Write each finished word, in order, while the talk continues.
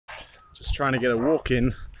Just trying to get a walk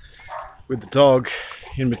in with the dog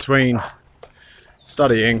in between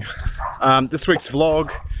studying. This week's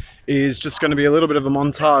vlog is just going to be a little bit of a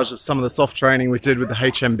montage of some of the soft training we did with the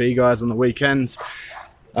HMB guys on the weekends.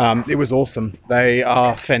 It was awesome. They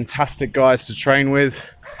are fantastic guys to train with.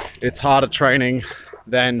 It's harder training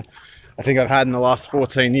than I think I've had in the last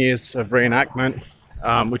 14 years of reenactment,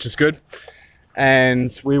 which is good.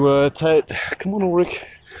 And we were, come on Ulrich,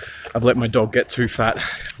 I've let my dog get too fat.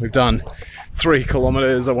 We've done 3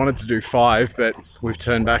 kilometers. I wanted to do 5, but we've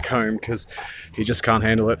turned back home because he just can't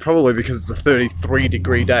handle it. Probably because it's a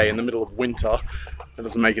 33-degree day in the middle of winter. That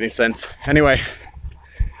doesn't make any sense. Anyway,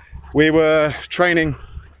 we were training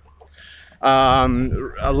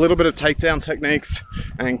a little bit of takedown techniques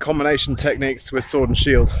and combination techniques with sword and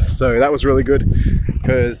shield. So that was really good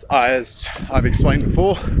because, as I've explained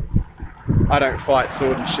before, I don't fight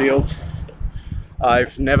sword and shield.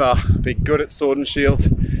 I've never been good at sword and shield,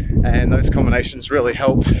 and those combinations really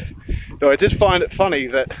helped. Though I did find it funny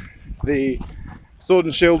that the sword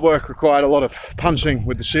and shield work required a lot of punching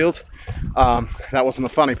with the shield. That wasn't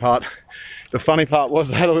the funny part. The funny part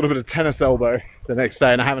was I had a little bit of tennis elbow the next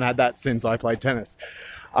day, and I haven't had that since I played tennis.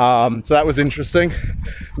 So that was interesting.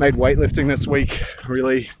 Made weightlifting this week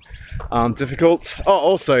really difficult. Oh,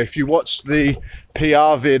 also, if you watched the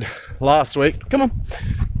PR vid last week, come on.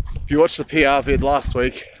 If you watched the PR vid last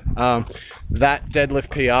week, that deadlift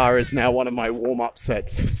PR is now one of my warm-up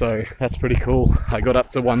sets. So that's pretty cool. I got up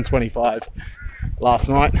to 125 last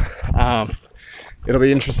night. It'll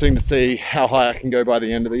be interesting to see how high I can go by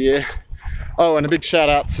the end of the year. Oh, and a big shout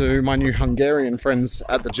out to my new Hungarian friends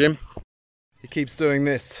at the gym. He keeps doing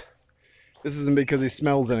this. This isn't because he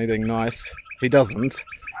smells anything nice. He doesn't.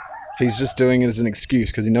 He's just doing it as an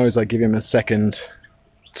excuse because he knows I give him a second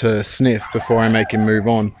to sniff before I make him move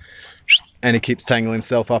on. And he keeps tangling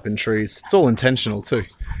himself up in trees. It's all intentional too.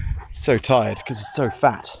 He's so tired because he's so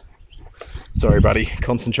fat. Sorry buddy,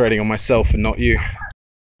 concentrating on myself and not you.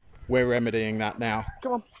 We're remedying that now.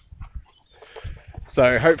 Come on.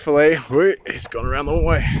 So hopefully, he's gone around the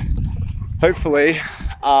way. Hopefully,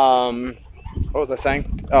 what was I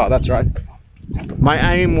saying? Oh, that's right.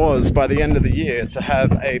 My aim was by the end of the year to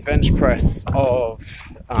have a bench press of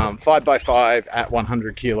 5x5 at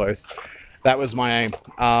 100 kilos. That was my aim.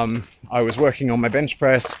 I was working on my bench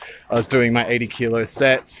press. I was doing my 80 kilo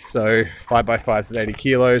sets. So 5x5s at 80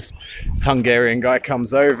 kilos. This Hungarian guy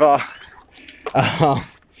comes over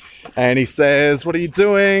and he says, "What are you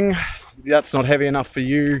doing? That's not heavy enough for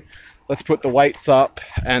you. Let's put the weights up."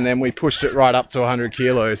 And then we pushed it right up to 100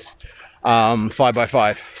 kilos,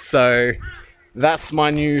 5x5. So that's my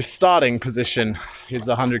new starting position, is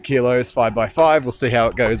 100 kilos, 5x5. We'll see how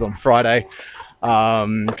it goes on Friday,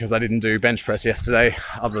 because I didn't do bench press yesterday,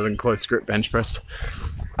 other than close grip bench press.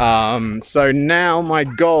 So now my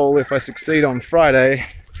goal, if I succeed on Friday,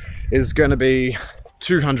 is going to be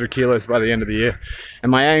 200 kilos by the end of the year.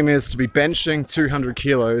 And my aim is to be benching 200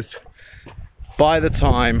 kilos by the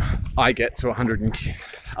time I get to 100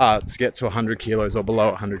 kilos or below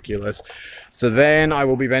 100 kilos. So then I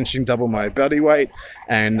will be benching double my body weight,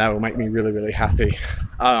 and that will make me really, really happy.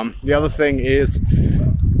 The other thing is,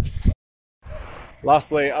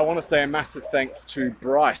 lastly, I want to say a massive thanks to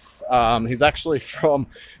Bryce. He's actually from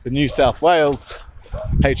the New South Wales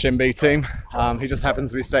HMB team. He just happens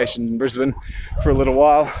to be stationed in Brisbane for a little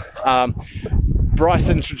while. Bryce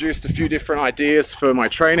introduced a few different ideas for my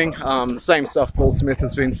training. The same stuff Paul Smith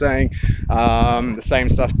has been saying, the same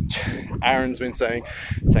stuff Aaron's been saying,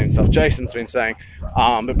 the same stuff Jason's been saying,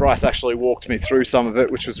 but Bryce actually walked me through some of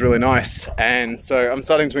it, which was really nice. And so I'm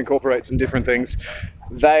starting to incorporate some different things.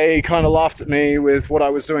 They kind of laughed at me with what I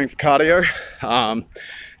was doing for cardio.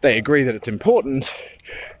 They agree that it's important,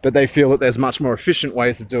 but they feel that there's much more efficient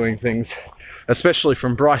ways of doing things, especially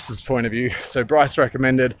from Bryce's point of view. So Bryce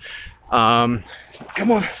recommended, come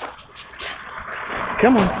on,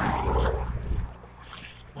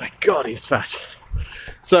 my God, he's fat.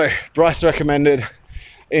 So Bryce recommended,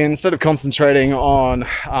 instead of concentrating on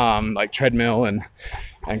like treadmill and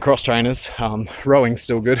cross trainers, rowing's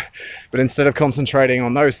still good, but instead of concentrating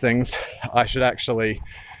on those things, I should actually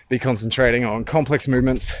be concentrating on complex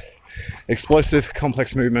movements, explosive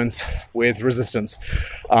complex movements with resistance,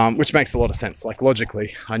 which makes a lot of sense. Like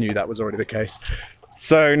logically, I knew that was already the case.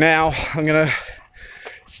 So now I'm gonna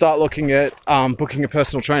start looking at booking a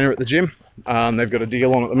personal trainer at the gym. They've got a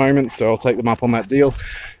deal on at the moment, so I'll take them up on that deal.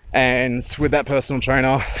 And with that personal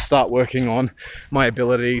trainer, start working on my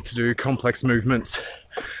ability to do complex movements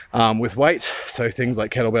with weight, so things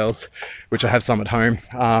like kettlebells, which I have some at home.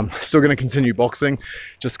 Still going to continue boxing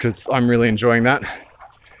just because I'm really enjoying that.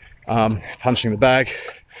 Punching the bag,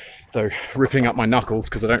 though ripping up my knuckles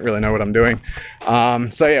because I don't really know what I'm doing.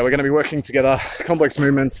 So yeah, we're going to be working together complex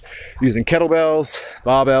movements using kettlebells,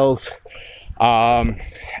 barbells,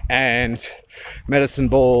 and medicine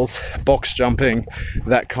balls, box jumping,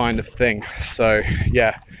 that kind of thing. So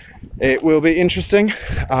yeah, it will be interesting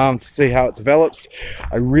to see how it develops.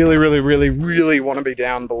 I really want to be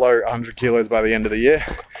down below 100 kilos by the end of the year.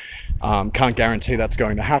 Can't guarantee that's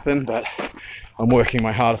going to happen, but I'm working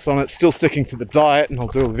my hardest on it. Still sticking to the diet, and I'll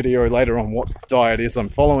do a video later on what diet is I'm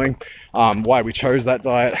following, why we chose that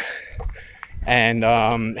diet, and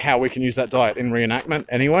how we can use that diet in reenactment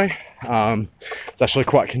anyway. It's actually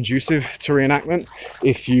quite conducive to reenactment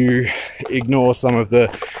if you ignore some of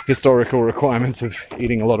the historical requirements of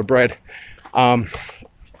eating a lot of bread.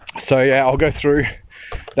 So yeah, I'll go through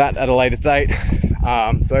that at a later date.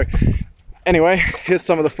 So anyway, here's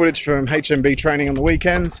some of the footage from HMB training on the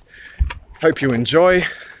weekends. Hope you enjoy.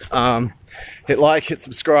 Hit like, hit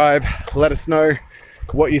subscribe, let us know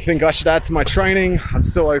what you think I should add to my training. I'm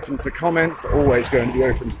still open to comments, always going to be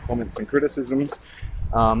open to comments and criticisms.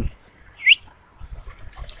 And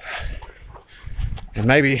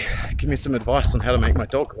maybe give me some advice on how to make my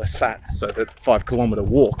dog less fat so that 5-kilometer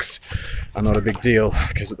walks are not a big deal,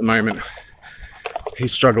 because at the moment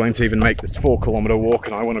he's struggling to even make this 4-kilometer walk,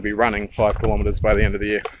 and I want to be running 5 kilometers by the end of the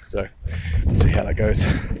year. So we'll see how that goes.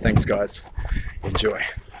 Thanks guys, enjoy.